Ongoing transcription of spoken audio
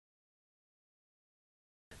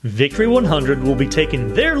Victory100 will be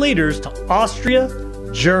taking their leaders to Austria,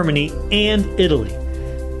 Germany, and Italy.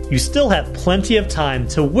 You still have plenty of time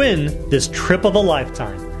to win this trip of a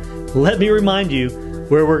lifetime. Let me remind you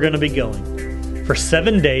where we're going to be going. For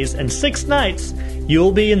 7 days and 6 nights,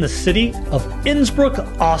 you'll be in the city of Innsbruck,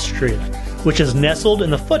 Austria, which is nestled in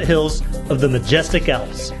the foothills of the majestic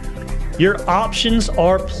Alps. Your options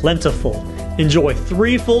are plentiful. Enjoy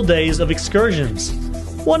 3 full days of excursions.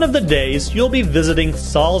 One of the days you'll be visiting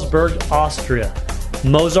Salzburg, Austria,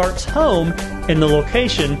 Mozart's home and the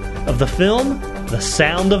location of the film The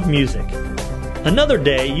Sound of Music. Another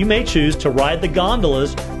day you may choose to ride the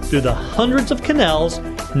gondolas through the hundreds of canals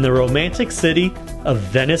in the romantic city of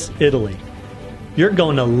Venice, Italy. You're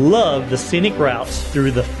going to love the scenic routes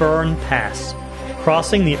through the Fern Pass,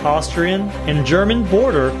 crossing the Austrian and German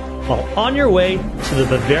border while on your way to the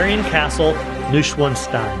Bavarian castle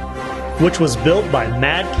Neuschwanstein, which was built by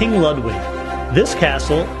Mad King Ludwig. This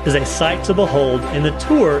castle is a sight to behold and the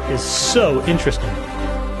tour is so interesting.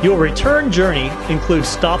 Your return journey includes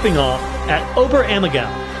stopping off at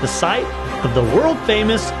Oberammergau, the site of the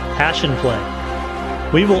world-famous Passion Play.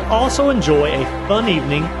 We will also enjoy a fun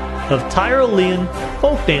evening of Tyrolean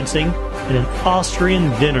folk dancing and an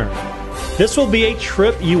Austrian dinner. This will be a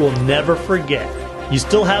trip you will never forget. You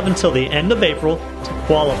still have until the end of April to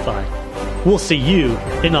qualify. We'll see you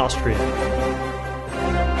in Austria.